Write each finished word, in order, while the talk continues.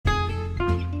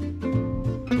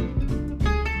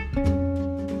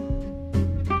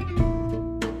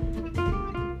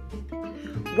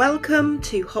Welcome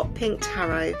to Hot Pink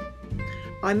Tarot.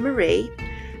 I'm Marie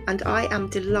and I am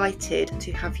delighted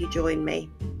to have you join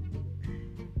me.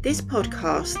 This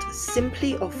podcast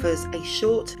simply offers a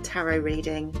short tarot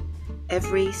reading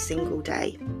every single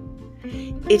day.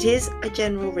 It is a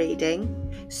general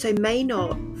reading, so may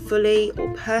not fully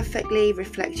or perfectly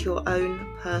reflect your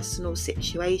own personal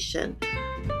situation,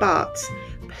 but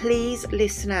please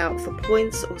listen out for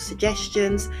points or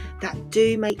suggestions that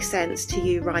do make sense to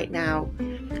you right now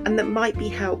and that might be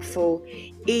helpful,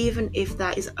 even if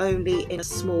that is only in a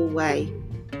small way.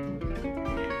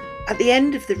 At the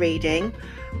end of the reading,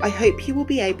 I hope you will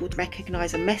be able to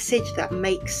recognise a message that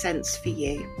makes sense for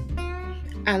you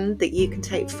and that you can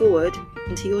take forward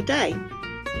into your day.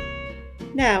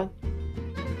 Now,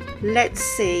 let's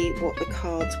see what the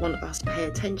cards want us to pay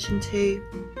attention to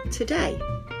today.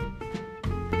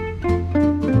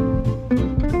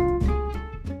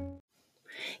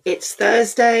 It's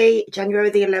Thursday, January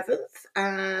the 11th,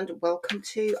 and welcome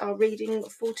to our reading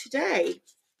for today.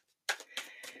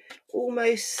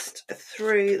 Almost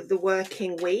through the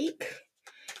working week,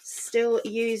 still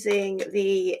using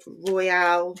the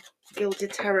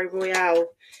Gilded Tarot Royale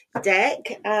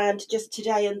deck, and just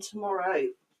today and tomorrow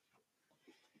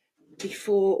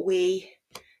before we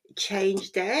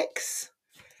change decks.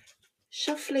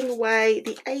 Shuffling away,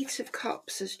 the Eight of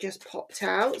Cups has just popped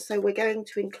out, so we're going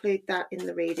to include that in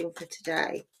the reading for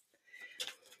today.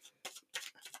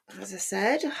 As I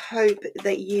said, hope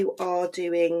that you are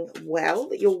doing well,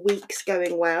 that your week's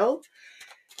going well.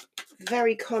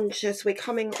 Very conscious, we're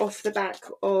coming off the back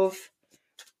of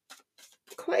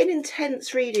quite an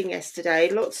intense reading yesterday.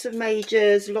 Lots of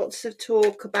majors, lots of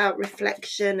talk about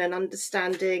reflection and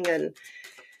understanding and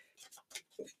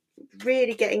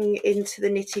really getting into the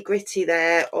nitty-gritty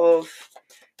there of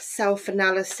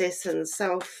self-analysis and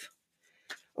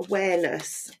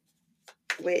self-awareness,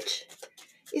 which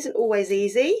isn't always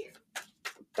easy,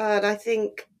 but I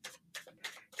think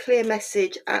clear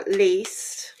message, at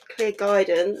least clear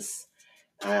guidance,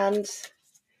 and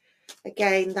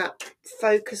again that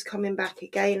focus coming back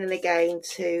again and again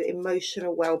to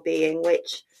emotional well-being,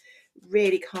 which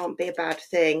really can't be a bad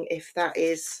thing if that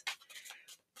is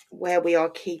where we are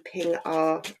keeping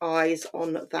our eyes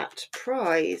on that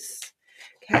prize.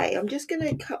 Okay, I'm just going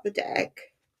to cut the deck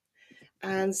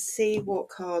and see what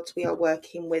cards we are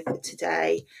working with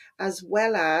today, as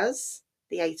well as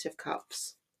the Eight of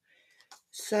Cups.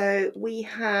 So we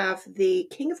have the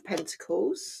King of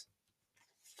Pentacles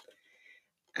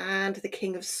and the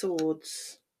King of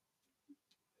Swords.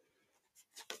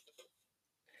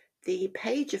 The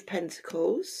Page of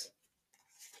Pentacles,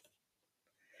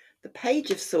 the Page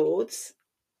of Swords,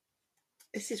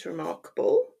 this is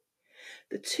remarkable,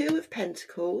 the Two of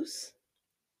Pentacles,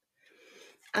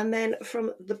 and then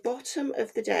from the bottom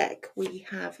of the deck we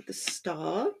have the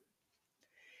Star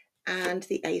and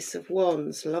the Ace of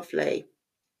Wands. Lovely.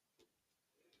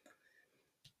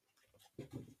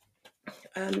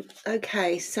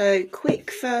 Okay, so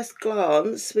quick first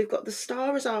glance, we've got the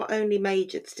Star as our only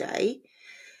major today,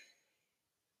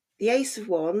 the Ace of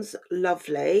Wands,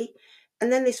 lovely, and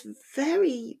then this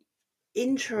very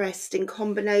interesting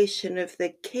combination of the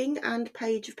King and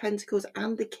Page of Pentacles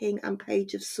and the King and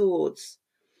Page of Swords.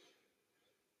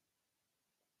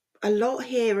 A lot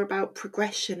here about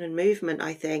progression and movement,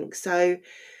 I think. So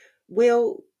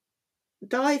we'll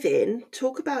dive in,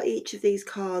 talk about each of these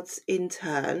cards in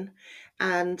turn,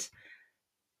 and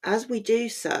as we do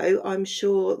so, I'm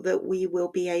sure that we will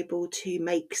be able to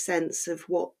make sense of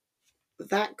what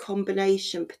that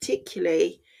combination,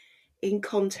 particularly in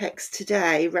context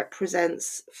today,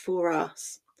 represents for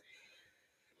us.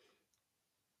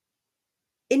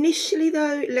 Initially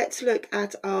though, let's look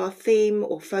at our theme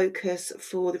or focus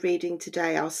for the reading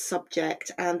today, our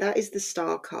subject, and that is the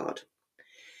Star card.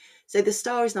 So the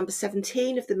Star is number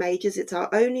 17 of the majors. It's our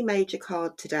only major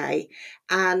card today,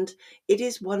 and it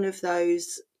is one of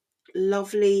those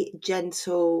lovely,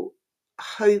 gentle,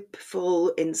 hopeful,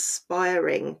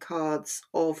 inspiring cards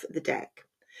of the deck.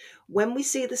 When we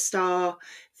see the Star,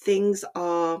 things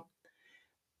are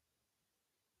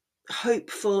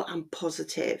hopeful and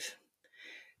positive.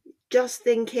 Just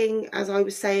thinking, as I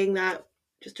was saying that,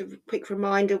 just a quick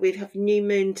reminder, we have new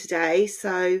moon today,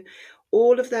 so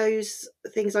all of those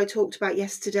things I talked about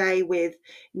yesterday with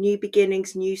new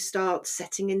beginnings, new starts,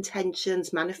 setting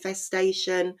intentions,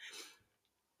 manifestation,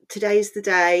 today's the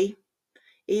day.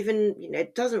 Even,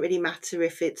 it doesn't really matter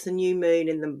if it's a new moon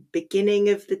in the beginning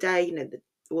of the day,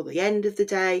 or the end of the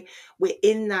day. We're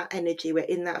in that energy, we're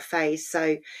in that phase.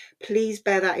 So please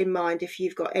bear that in mind if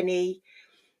you've got any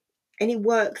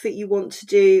work that you want to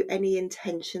do, any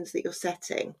intentions that you're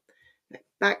setting.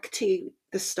 Back to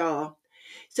the Star.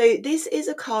 So this is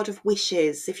a card of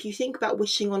wishes. If you think about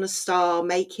wishing on a star,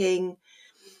 making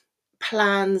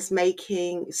plans,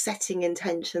 setting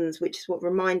intentions, which is what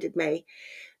reminded me,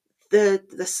 the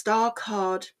star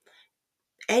card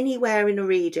anywhere in a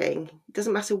reading,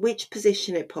 doesn't matter which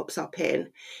position it pops up in,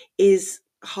 is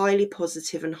highly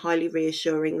positive and highly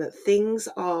reassuring that things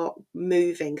are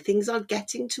moving, things are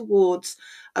getting towards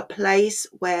a place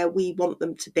where we want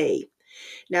them to be.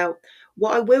 Now,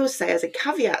 what I will say as a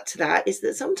caveat to that is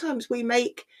that sometimes we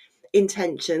make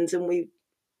intentions and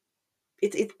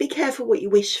it's be careful what you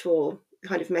wish for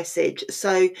kind of message.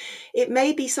 So it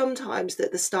may be sometimes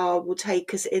that the star will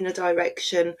take us in a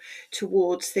direction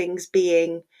towards things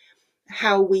being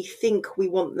how we think we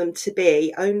want them to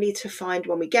be, only to find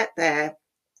when we get there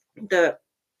that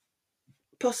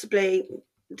possibly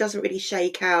doesn't really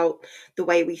shake out the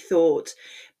way we thought.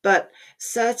 But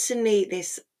certainly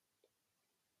this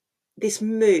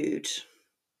mood,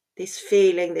 this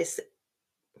feeling, this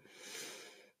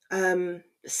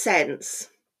sense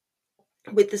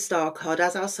with the star card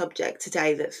as our subject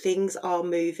today, that things are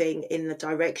moving in the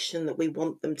direction that we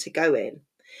want them to go in.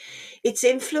 It's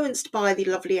influenced by the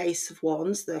lovely Ace of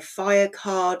Wands, the fire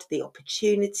card, the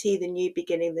opportunity, the new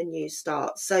beginning, the new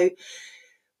start. So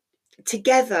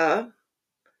together,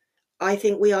 I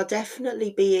think we are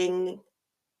definitely being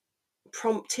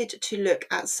prompted to look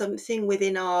at something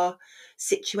within our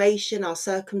situation, our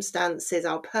circumstances,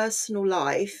 our personal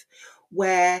life,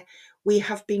 where we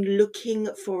have been looking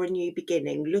for a new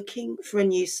beginning, looking for a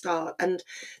new start. And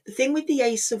the thing with the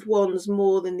Ace of Wands,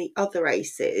 more than the other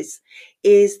aces,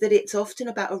 is that it's often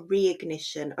about a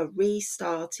reignition, a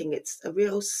restarting. It's a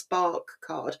real spark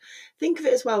card. Think of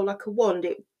it as well like a wand.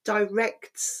 It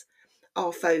directs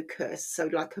our focus. So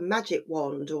like a magic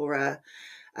wand or a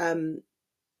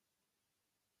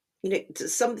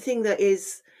something that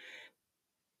is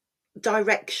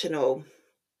directional.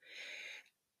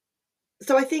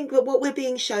 So I think that what we're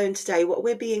being shown today, what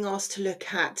we're being asked to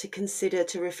look at, to consider,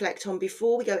 to reflect on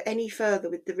before we go any further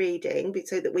with the reading,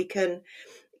 so that we can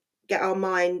get our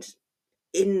mind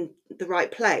in the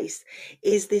right place,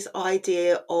 is this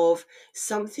idea of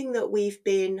something that we've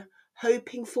been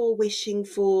hoping for, wishing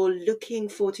for, looking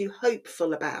for, to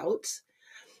hopeful about,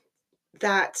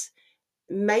 that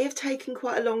may have taken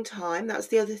quite a long time. That's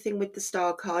the other thing with the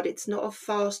star card. It's not a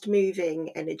fast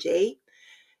moving energy.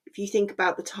 If you think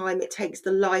about the time it takes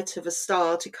the light of a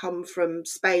star to come from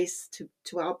space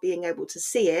to our being able to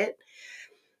see it.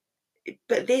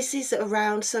 But this is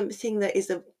around something that is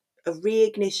a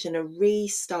reignition, a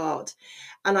restart.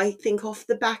 And I think off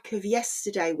the back of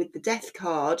yesterday with the death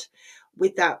card,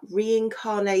 with that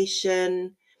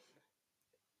reincarnation,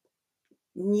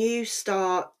 new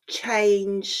start,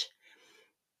 change,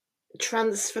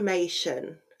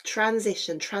 transformation,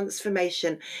 transition,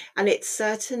 transformation. And it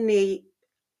certainly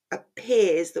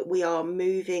appears that we are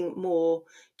moving more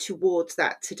towards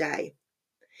that today.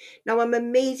 Now, I'm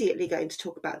immediately going to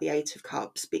talk about the Eight of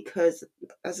Cups because,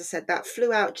 as I said, that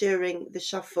flew out during the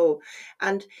shuffle,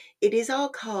 and it is our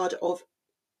card of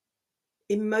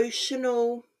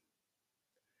emotional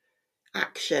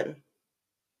action.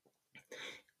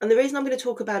 And the reason I'm going to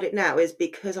talk about it now is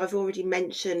because I've already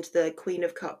mentioned the Queen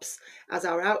of Cups as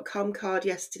our outcome card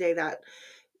yesterday, that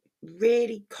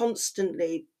really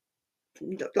constantly,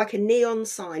 like a neon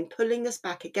sign, pulling us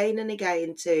back again and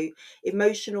again to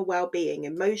emotional well-being,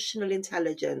 emotional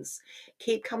intelligence.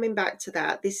 Keep coming back to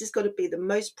that. This has got to be the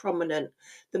most prominent,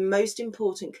 the most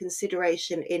important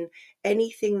consideration in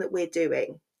anything that we're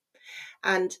doing.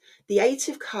 And the Eight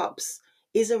of Cups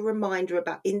is a reminder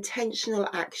about intentional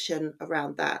action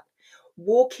around that,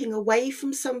 walking away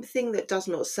from something that does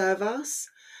not serve us,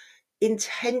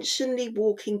 intentionally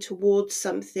walking towards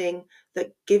something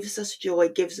that gives us joy,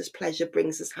 gives us pleasure,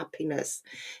 brings us happiness.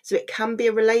 So it can be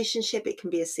a relationship, it can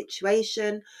be a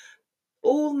situation,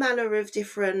 all manner of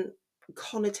different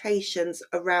connotations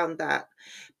around that.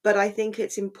 But I think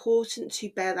it's important to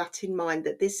bear that in mind,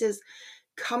 that this has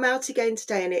come out again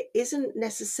today, and it isn't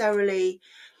necessarily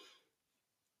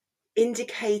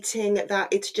indicating that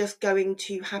it's just going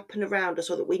to happen around us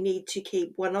or that we need to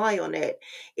keep one eye on it.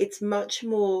 It's much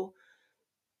more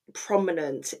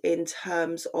prominent in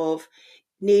terms of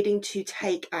needing to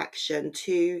take action,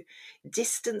 to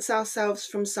distance ourselves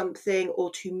from something or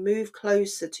to move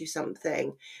closer to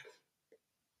something.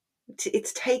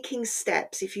 It's taking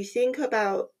steps. If you think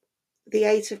about the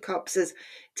Eight of Cups as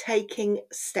taking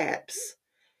steps,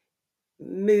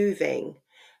 moving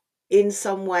in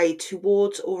some way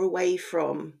towards or away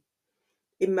from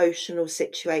emotional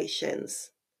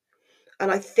situations.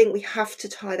 And I think we have to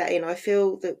tie that in. I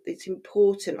feel that it's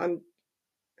important.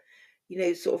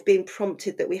 sort of being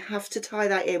prompted that we have to tie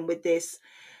that in with this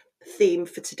theme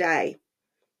for today.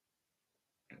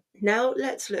 Now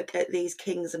let's look at these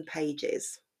kings and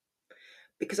pages,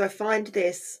 because I find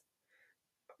this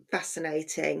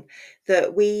fascinating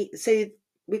that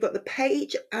we've got the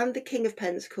page and the King of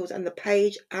Pentacles and the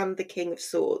page and the King of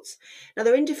Swords. Now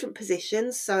they're in different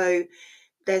positions, so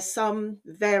there's some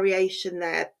variation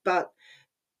there, but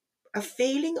a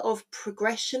feeling of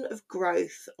progression, of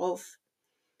growth, of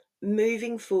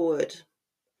moving forward,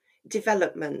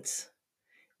 development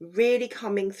really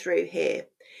coming through here.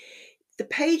 The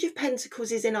Page of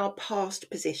Pentacles is in our past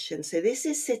position, so this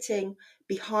is sitting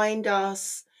behind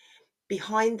us,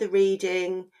 behind the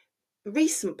reading,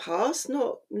 recent past,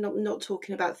 not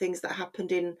talking about things that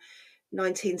happened in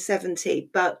 1970,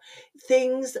 but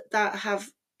things that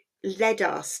have led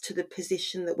us to the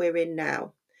position that we're in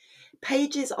now.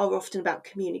 Pages are often about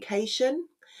communication,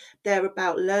 they're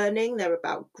about learning, they're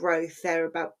about growth, they're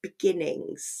about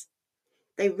beginnings.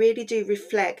 They really do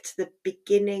reflect the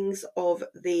beginnings of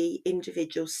the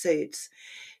individual suits.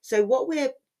 So what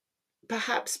we're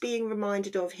perhaps being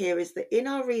reminded of here is that in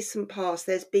our recent past,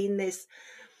 there's been this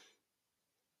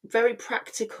very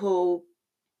practical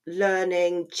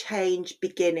learning, change,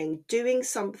 beginning, doing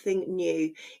something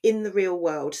new in the real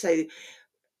world. So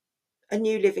a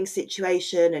new living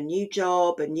situation, a new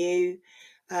job, a new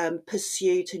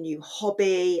pursuit, a new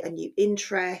hobby, a new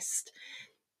interest,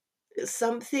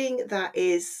 something that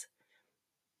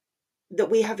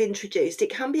we have introduced. It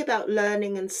can be about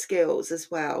learning and skills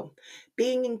as well,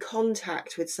 being in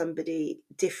contact with somebody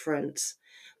different.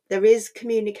 There is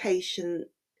communication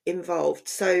involved.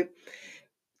 So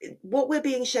what we're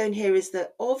being shown here is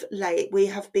that of late we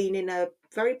have been in a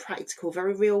very practical,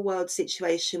 very real world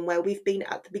situation where we've been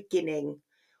at the beginning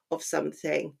of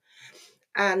something,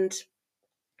 and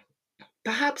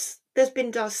perhaps there's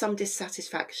been some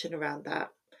dissatisfaction around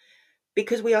that,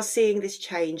 because we are seeing this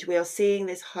change, we are seeing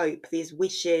this hope, these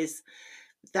wishes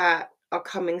that are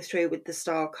coming through with the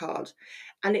Star card,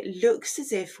 and it looks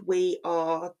as if we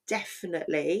are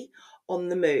definitely on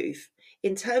the move.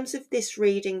 In terms of this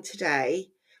reading today,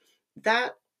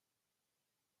 that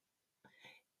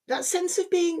sense of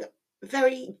being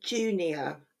very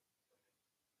junior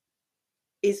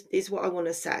is what I want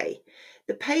to say.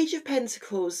 The Page of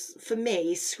Pentacles for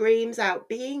me screams out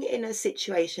being in a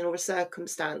situation or a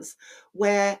circumstance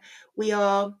where we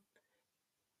are,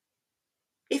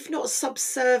 if not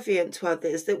subservient to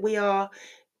others, that we are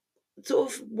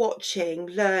sort of watching,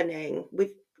 learning.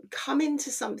 We've come into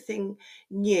something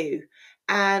new,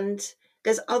 and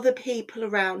there's other people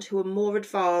around who are more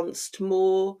advanced,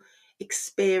 more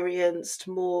experienced,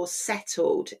 more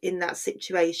settled in that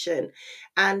situation.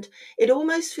 And it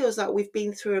almost feels like we've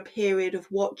been through a period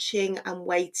of watching and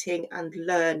waiting and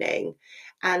learning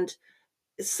and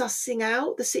sussing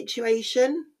out the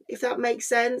situation, if that makes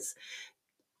sense.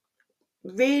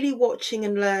 Really watching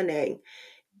and learning,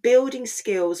 building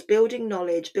skills, building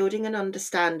knowledge, building an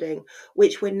understanding,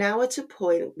 which we're now at a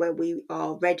point where we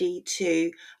are ready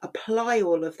to apply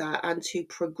all of that and to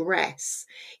progress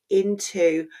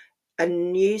into a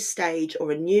new stage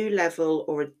or a new level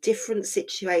or a different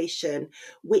situation,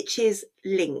 which is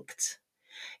linked.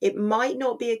 It might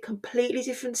not be a completely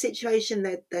different situation.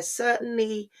 There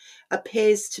certainly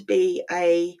appears to be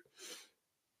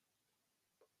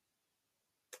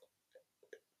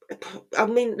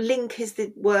link is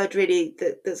the word really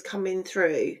that's coming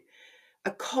through.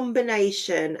 A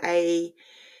combination, a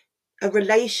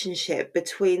relationship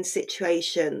between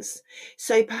situations.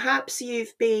 So perhaps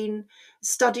you've been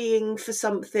studying for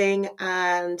something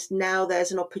and now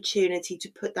there's an opportunity to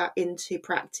put that into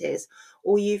practice,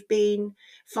 or you've been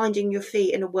finding your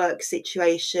feet in a work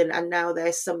situation and now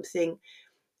there's something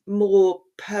more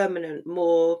permanent,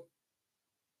 more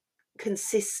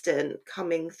consistent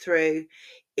coming through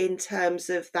in terms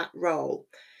of that role.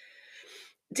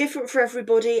 Different for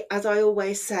everybody, as I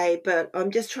always say, but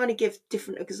I'm just trying to give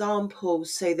different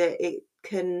examples so that it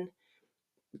can,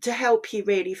 to help you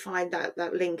really find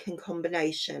that link and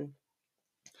combination.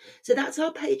 So that's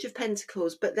our Page of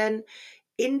Pentacles. But then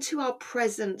into our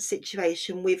present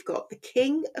situation, we've got the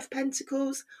King of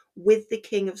Pentacles with the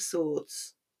King of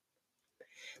Swords.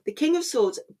 The King of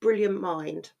Swords, brilliant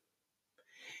mind,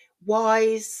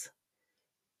 wise,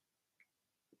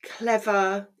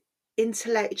 clever,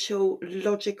 intellectual,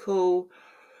 logical.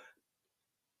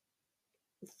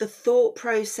 The thought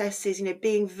processes,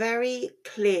 being very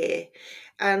clear.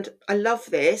 And I love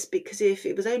this because if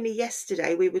it was only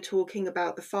yesterday we were talking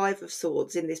about the Five of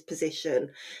Swords in this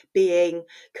position, being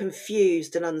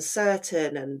confused and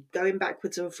uncertain and going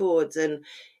backwards and forwards, and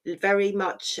very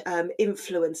much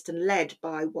influenced and led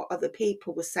by what other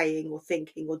people were saying or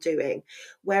thinking or doing.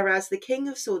 Whereas the King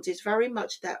of Swords is very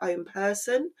much their own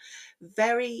person,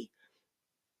 very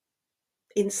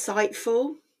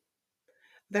insightful,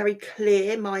 very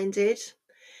clear-minded,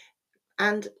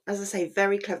 and, as I say,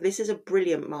 very clever. This is a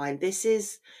brilliant mind.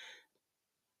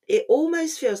 It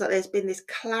almost feels like there's been this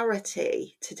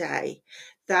clarity today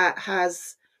that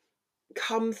has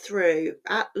come through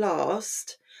at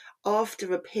last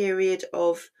after a period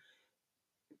of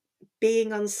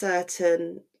being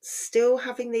uncertain, still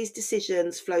having these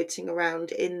decisions floating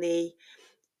around in the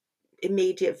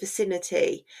immediate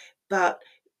vicinity, but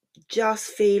just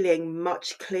feeling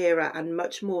much clearer and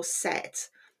much more set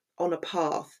on a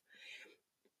path.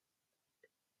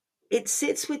 It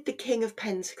sits with the King of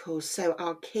Pentacles, so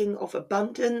our King of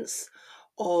abundance,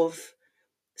 of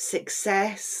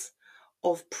success,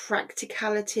 of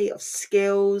practicality, of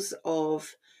skills,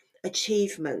 of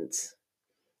achievement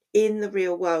in the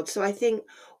real world. So I think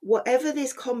whatever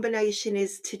this combination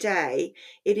is today,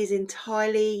 it is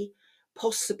entirely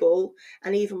possible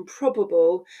and even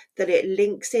probable that it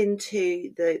links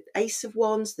into the Ace of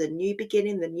Wands, the new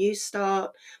beginning, the new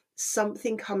start,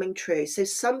 something coming true. So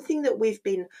something that we've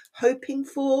been hoping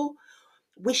for,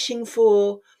 wishing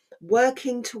for,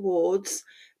 working towards,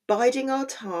 biding our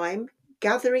time,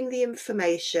 gathering the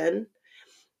information,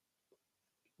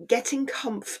 getting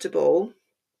comfortable,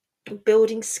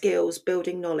 building skills,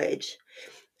 building knowledge,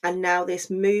 and now this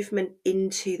movement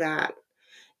into that.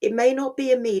 It may not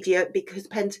be immediate because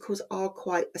Pentacles are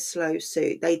quite a slow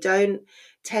suit. They don't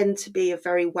tend to be a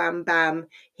very wham bam,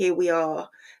 here we are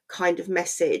kind of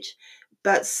message,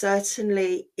 but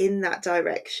certainly in that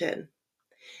direction.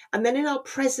 And then in our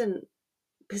present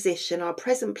position, our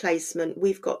present placement,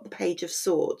 we've got the Page of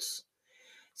Swords.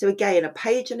 So again, a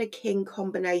page and a king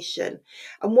combination.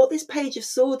 And what this Page of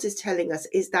Swords is telling us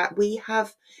is that we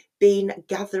have been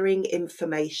gathering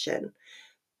information.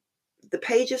 The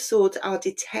Page of Swords, our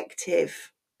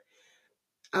detective,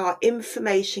 our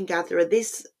information gatherer.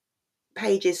 This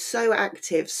page is so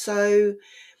active, so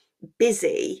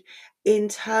busy in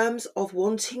terms of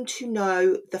wanting to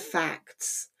know the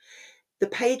facts. The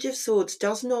Page of Swords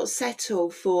does not settle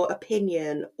for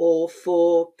opinion or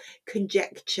for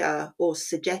conjecture or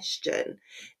suggestion.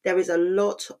 There is a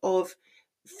lot of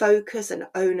focus and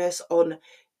onus on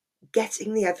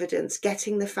getting the evidence,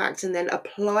 getting the facts, and then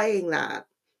applying that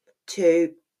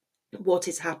to what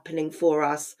is happening for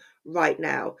us right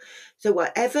now. So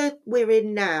whatever we're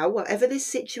in now, whatever this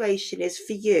situation is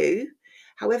for you,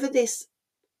 however this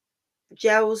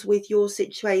gels with your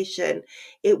situation,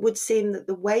 it would seem that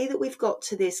the way that we've got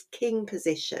to this king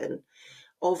position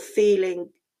of feeling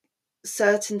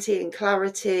certainty and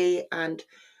clarity and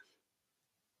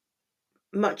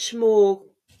much more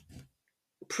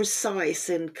precise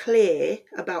and clear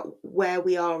about where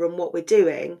we are and what we're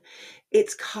doing,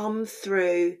 it's come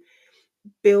through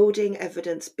building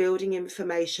evidence, building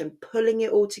information, pulling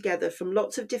it all together from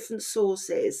lots of different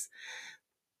sources.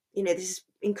 You know, this is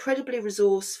incredibly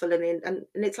resourceful and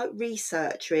it's like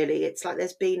research, really. It's like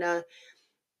there's been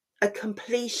a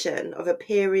completion of a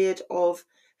period of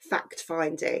fact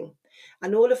finding,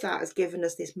 and all of that has given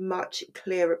us this much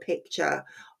clearer picture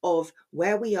of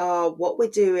where we are, what we're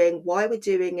doing, why we're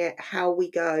doing it, how we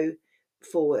go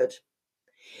forward.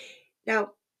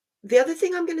 Now, the other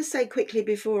thing I'm going to say quickly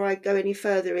before I go any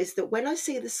further is that when I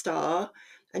see the star,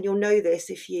 and you'll know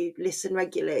this if you listen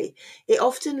regularly, it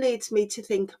often leads me to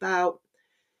think about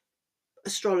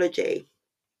astrology,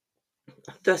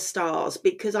 the stars,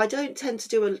 because I don't tend to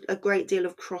do a great deal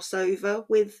of crossover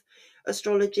with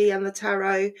astrology and the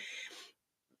tarot.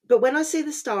 But when I see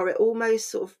the star, it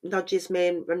almost sort of nudges me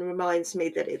and reminds me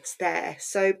that it's there.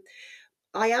 So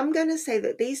I am going to say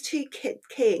that these two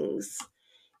kings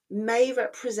may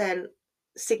represent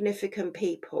significant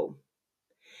people.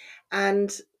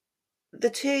 And the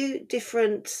two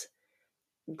different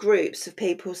groups of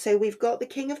people, so we've got the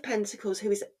King of Pentacles,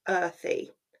 who is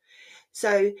earthy.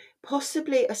 So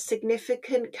possibly a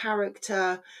significant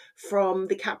character from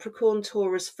the Capricorn,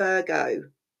 Taurus, Virgo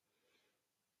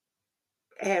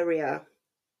area.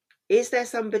 Is there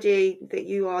somebody that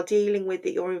you are dealing with,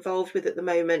 that you're involved with at the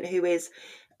moment, who is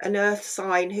an earth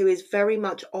sign, who is very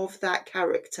much of that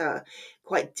character,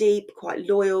 quite deep, quite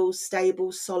loyal,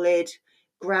 stable, solid,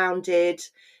 grounded,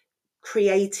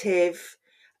 creative,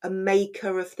 a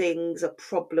maker of things, a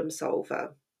problem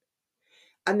solver?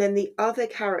 And then the other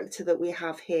character that we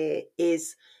have here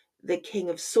is the King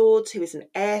of Swords, who is an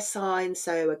air sign,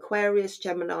 so Aquarius,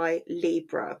 Gemini,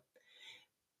 Libra.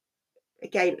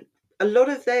 Again, a lot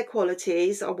of their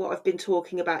qualities are what I've been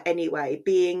talking about anyway,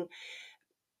 being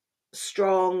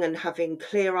strong and having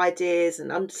clear ideas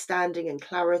and understanding and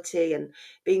clarity and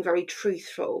being very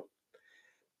truthful.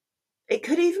 It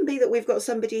could even be that we've got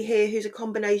somebody here who's a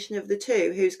combination of the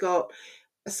two, who's got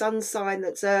a sun sign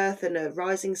that's earth and a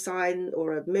rising sign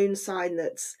or a moon sign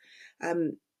that's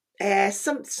air,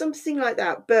 something like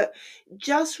that. But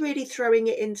just really throwing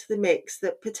it into the mix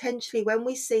that potentially when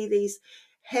we see these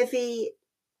heavily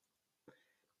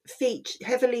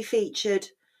featured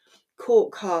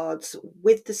court cards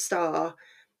with the star,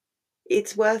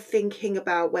 it's worth thinking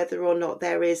about whether or not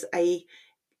there is a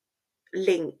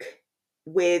link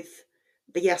with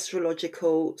the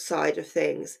astrological side of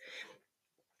things.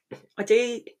 I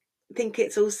do think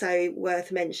it's also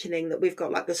worth mentioning that we've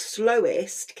got like the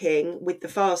slowest king with the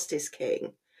fastest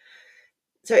king.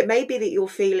 So it may be that you're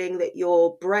feeling that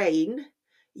your brain,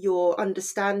 your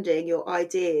understanding, your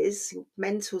ideas, your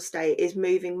mental state is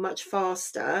moving much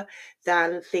faster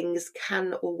than things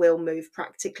can or will move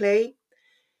practically,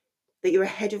 that you're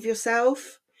ahead of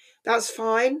yourself. That's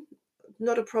fine,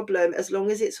 not a problem, as long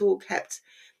as it's all kept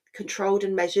controlled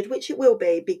and measured, which it will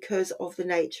be because of the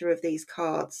nature of these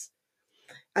cards.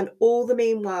 And all the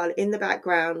meanwhile, in the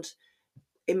background,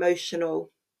 emotion,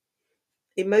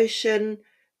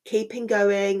 keeping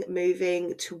going,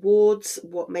 moving towards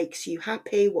what makes you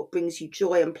happy, what brings you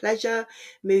joy and pleasure,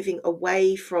 moving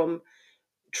away from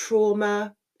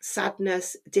trauma,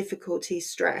 sadness, difficulty,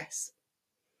 stress.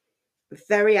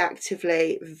 Very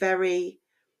actively, very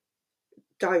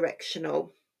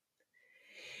directional.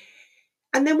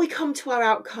 And then we come to our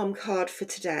outcome card for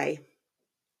today.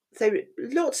 So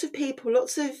lots of people,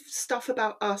 lots of stuff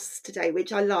about us today,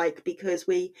 which I like because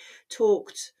we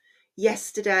talked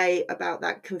yesterday about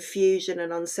that confusion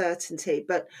and uncertainty,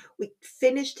 but we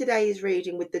finished today's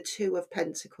reading with the Two of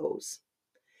Pentacles,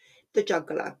 the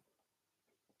juggler,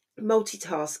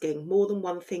 multitasking, more than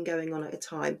one thing going on at a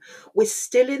time. We're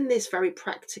still in this very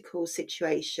practical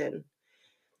situation.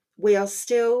 We are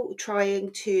still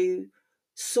trying to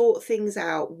sort things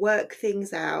out, work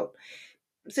things out.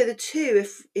 So the two,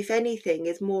 if anything,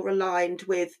 is more aligned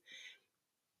with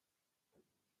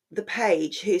the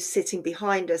page who's sitting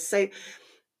behind us. So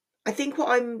I think what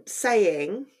I'm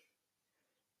saying,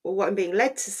 or what I'm being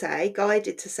led to say,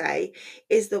 guided to say,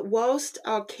 is that whilst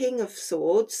our King of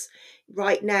Swords,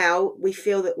 right now, we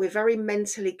feel that we're very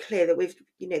mentally clear, that we've,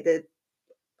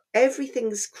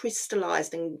 everything's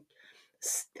crystallized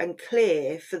and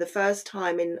clear for the first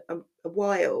time in a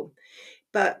while,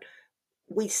 but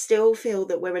we still feel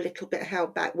that we're a little bit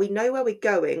held back. We know where we're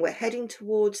going. We're heading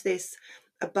towards this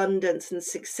abundance and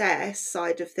success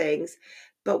side of things.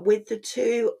 But with the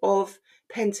Two of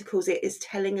Pentacles, it is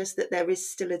telling us that there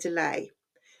is still a delay.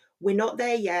 We're not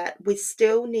there yet. We're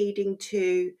still needing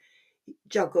to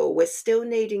juggle. We're still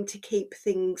needing to keep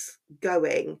things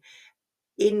going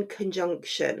in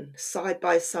conjunction, side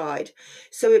by side.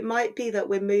 So it might be that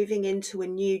we're moving into a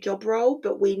new job role,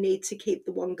 but we need to keep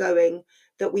the one going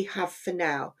that we have for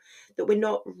now, that we're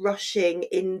not rushing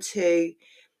into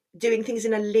doing things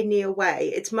in a linear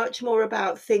way. It's much more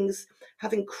about things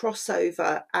having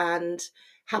crossover and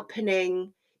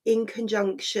happening in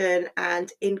conjunction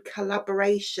and in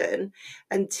collaboration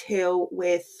until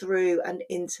we're through and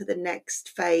into the next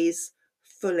phase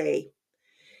fully.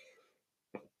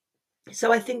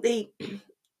 So I think the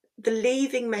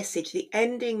leaving message, the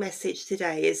ending message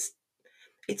today is,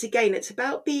 it's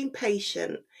about being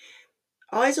patient,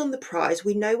 eyes on the prize.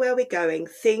 We know where we're going.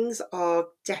 Things are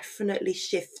definitely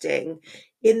shifting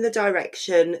in the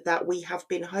direction that we have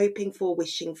been hoping for,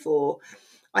 wishing for.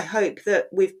 I hope that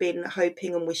we've been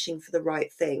hoping and wishing for the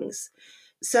right things.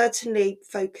 Certainly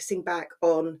focusing back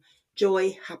on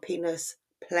joy, happiness,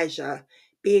 pleasure,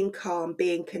 being calm,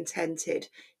 being contented,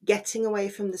 getting away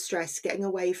from the stress, getting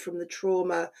away from the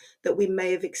trauma that we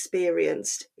may have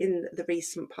experienced in the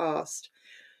recent past.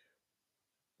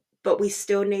 But we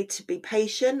still need to be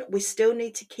patient. We still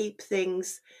need to keep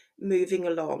things moving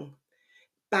along.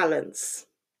 Balance.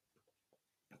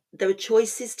 There are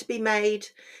choices to be made.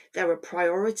 There are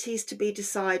priorities to be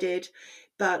decided,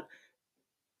 but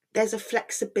there's a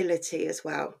flexibility as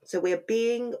well. So we're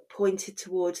being pointed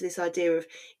towards this idea of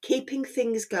keeping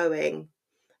things going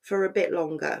for a bit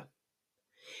longer,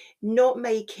 not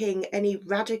making any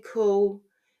radical,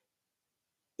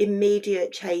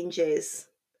 immediate changes,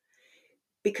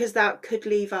 because that could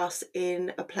leave us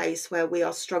in a place where we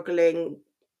are struggling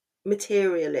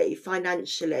materially,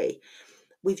 financially.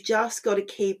 We've just got to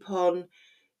keep on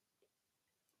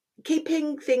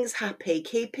keeping things happy,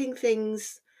 keeping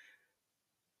things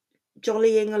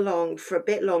jollying along for a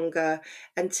bit longer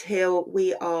until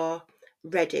we are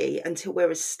ready, until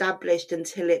we're established,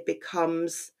 until it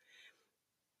becomes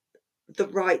the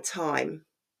right time.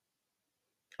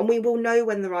 And we will know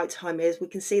when the right time is. We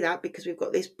can see that because we've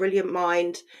got this brilliant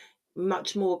mind,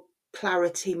 much more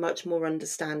clarity, much more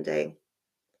understanding.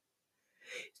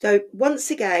 So once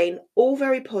again, all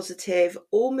very positive,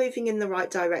 all moving in the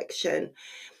right direction.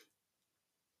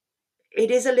 It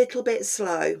is a little bit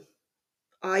slow.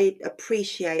 I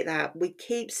appreciate that. We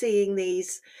keep seeing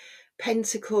these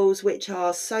pentacles which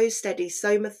are so steady,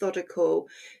 so methodical,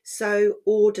 so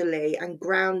orderly and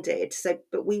grounded.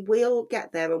 But we will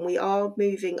get there, and we are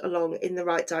moving along in the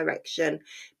right direction.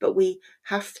 But we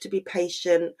have to be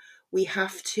patient. We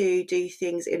have to do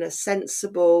things in a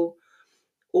sensible,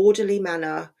 orderly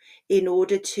manner in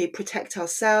order to protect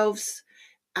ourselves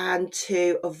and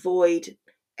to avoid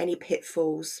any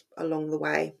pitfalls along the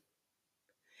way.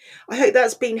 I hope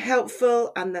that's been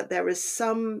helpful, and that there is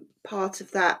some part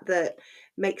of that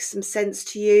makes some sense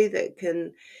to you, that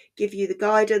can give you the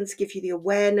guidance, give you the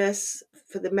awareness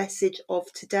for the message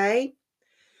of today.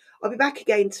 I'll be back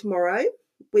again tomorrow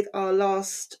with our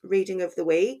last reading of the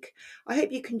week. I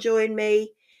hope you can join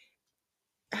me.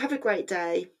 Have a great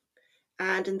day,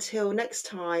 and until next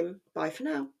time, bye for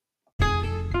now.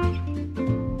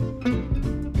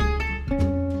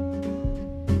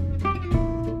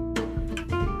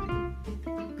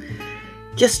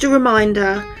 Just a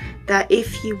reminder that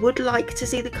if you would like to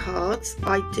see the cards,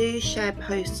 I do share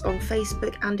posts on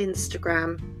Facebook and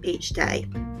Instagram each day.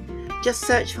 Just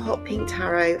search for Hot Pink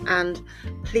Tarot, and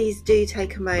please do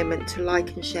take a moment to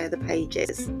like and share the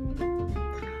pages.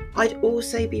 I'd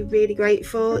also be really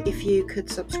grateful if you could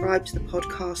subscribe to the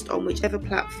podcast on whichever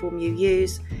platform you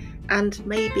use, and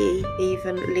maybe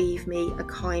even leave me a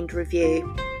kind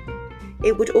review.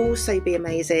 It would also be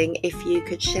amazing if you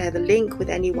could share the link with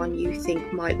anyone you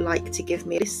think might like to give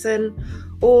me a listen,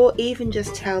 or even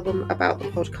just tell them about the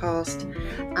podcast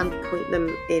and point them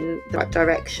in the right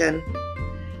direction.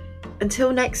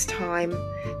 Until next time,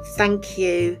 thank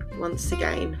you once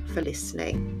again for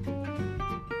listening.